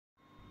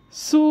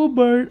So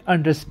Bird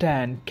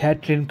understand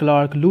Caitlin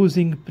Clark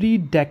losing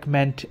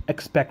predicament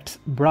expects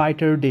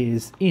brighter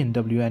days in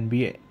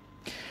WNBA.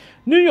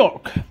 New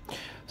York.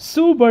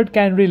 Sue Bird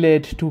can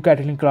relate to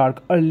Caitlin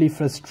Clark's early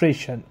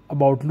frustration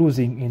about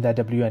losing in the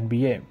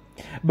WNBA.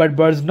 But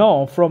Birds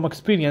know from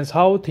experience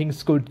how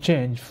things could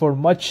change for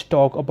much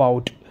talk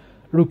about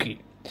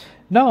rookie.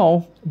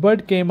 Now,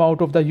 Bird came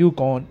out of the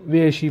Yukon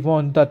where she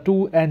won the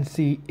 2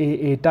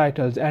 NCAA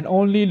titles and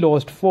only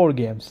lost 4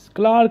 games.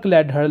 Clark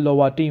led her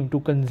Iowa team to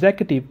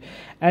consecutive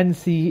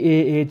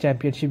NCAA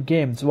championship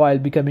games while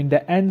becoming the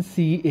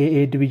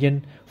NCAA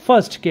division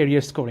first career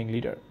scoring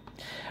leader.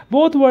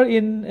 Both were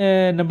in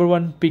number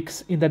 1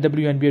 picks in the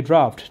WNBA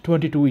draft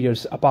 22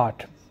 years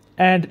apart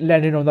and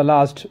landed on the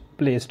last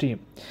place team.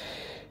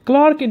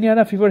 Clark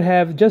Indiana Fever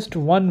have just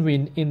 1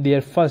 win in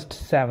their first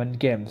 7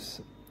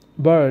 games.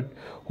 Bird,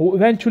 who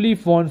eventually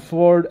won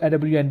 4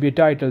 WNBA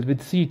titles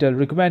with Seattle,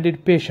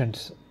 recommended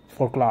patience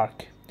for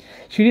Clark.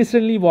 She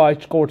recently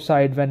watched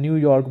courtside when New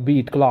York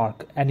beat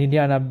Clark and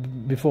Indiana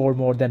before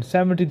more than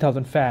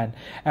 17,000 fans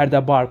at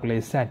the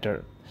Barclays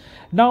Center.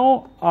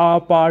 Now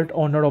a part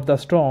owner of the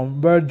Storm,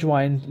 Bird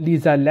joined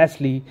Lisa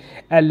Leslie,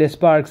 Alice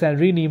Sparks and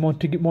Renee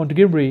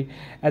Montgomery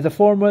as a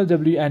former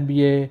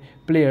WNBA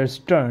players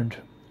turned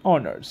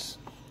owners.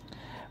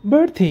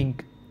 Bird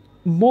think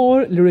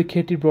more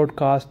lubricated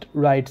broadcast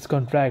rights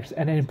contracts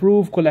and an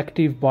improved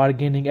collective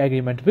bargaining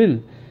agreement will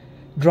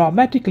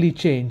dramatically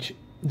change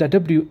the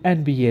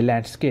WNBA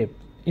landscape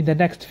in the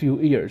next few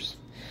years.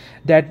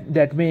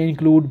 That may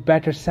include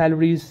better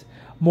salaries,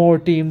 more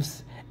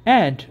teams,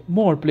 and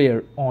more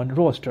players on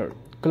roster.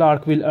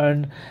 Clark will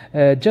earn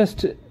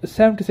just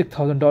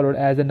 $76,000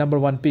 as the number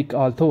 1 pick,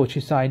 although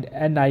she signed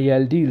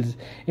NIL deals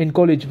in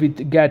college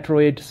with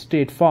Gatorade,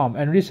 State Farm,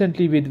 and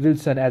recently with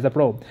Wilson as a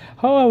pro.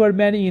 However,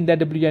 many in the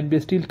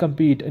WNBA still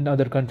compete in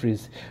other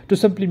countries to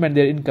supplement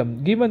their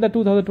income. Given the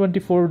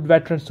 2024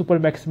 veteran super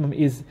maximum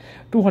is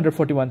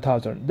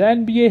 $241,000, the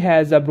NBA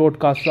has a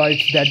broadcast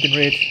rights that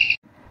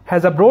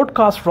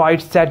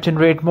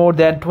generate more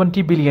than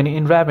 $20 billion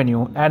in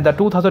revenue, and the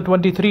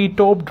 2023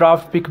 top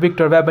draft pick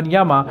Victor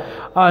Wembanyama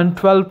earned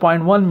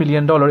 $12.1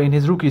 million in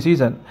his rookie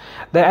season.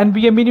 The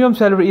NBA minimum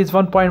salary is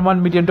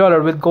 $1.1 million,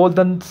 with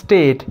Golden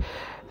State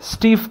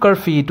Steve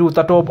Curry to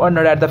the top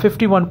earner at the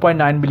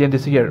 $51.9 million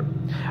this year.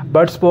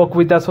 Bird spoke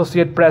with the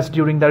Associated Press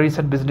during the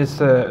recent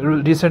business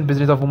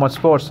of women's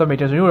sports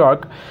summit in New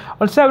York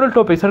on several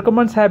topics. Her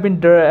comments have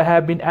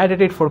been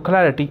edited for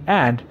clarity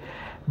and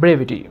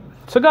brevity.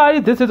 So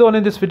guys, this is all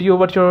in this video.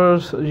 What's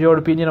your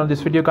opinion on this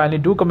video? Kindly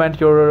do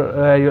comment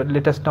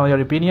let us know your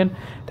opinion.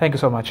 Thank you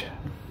so much.